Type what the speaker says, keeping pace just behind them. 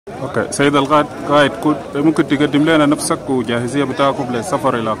اوكي سيد القائد ممكن تقدم لنا نفسك وجاهزيه بتاعكم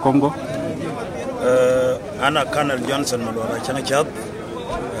للسفر الى كونغو؟ انا كانل جونسون مالوال تشانكياب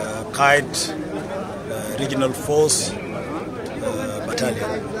قائد regional force battalion.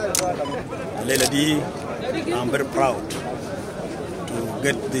 الليلة دي I'm very proud to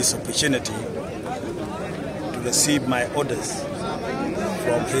get this opportunity to receive my orders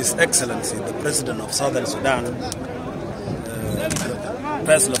from His Excellency the President of Southern Sudan,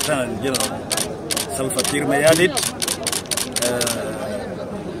 First Lieutenant General Salva Kiir Mayardit,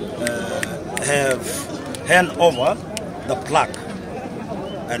 have handed over the plaque,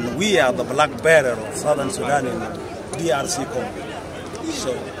 and we are the flag bearer of Southern Sudan in DRC Congo.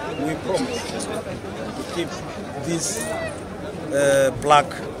 So we promise to keep this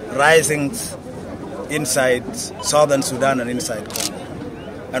plaque rising inside Southern Sudan and inside Congo.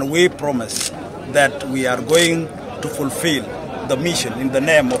 And we promise that we are going to fulfill the mission in the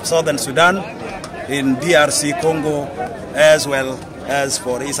name of Southern Sudan in DRC Congo as well as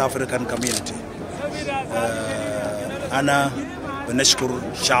for East African community. أنا بنشكر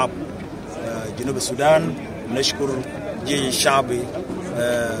شعب جنوب السودان، بنشكر جيش الشعبي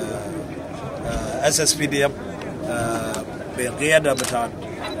SSPDF بقيادة بتاع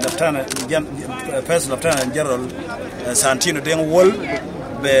First Lieutenant General سانتينو دين وول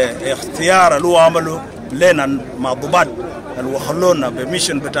باختيار اللي عملوا لنا مع ضباط اللي وخلونا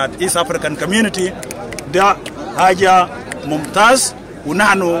بميشن بتاع East African Community. ده حاجة ممتاز،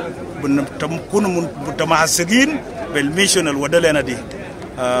 ونحن بنكون متمسكين بالميشن اللي ودا لنا دي.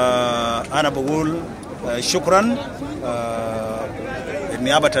 أنا بقول شكرا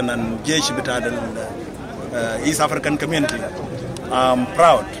نيابة عن الجيش بتاع East African Community. I'm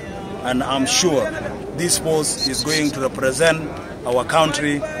proud and I'm sure this force is going to represent our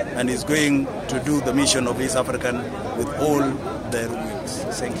country and is going to do the mission of East African with all their wings.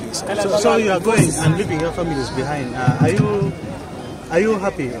 Thank you so much. So you are going and leaving your families behind. Are you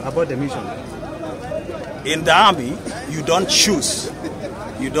happy about the mission? In the army, you don't choose.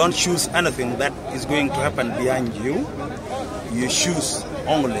 You don't choose anything that is going to happen behind you. You choose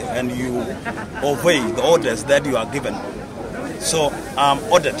only and you obey the orders that you are given. So I'm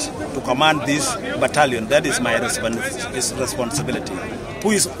ordered to command this battalion. That is my responsibility.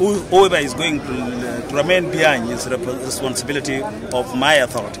 Whoever is going to remain behind is the responsibility of my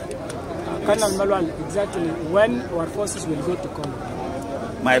authority. Colonel Malual, exactly when our forces will go to Congo?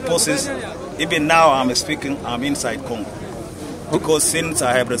 My forces, even now I'm speaking, I'm inside Congo. Because since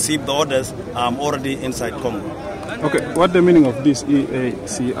I have received the orders, I'm already inside Congo. Okay, what the meaning of this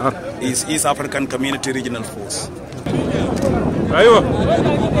EACR? Is East African Community Regional Force. Aywa.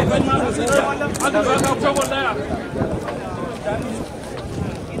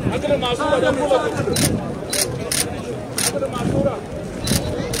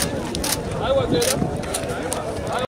 Aywa.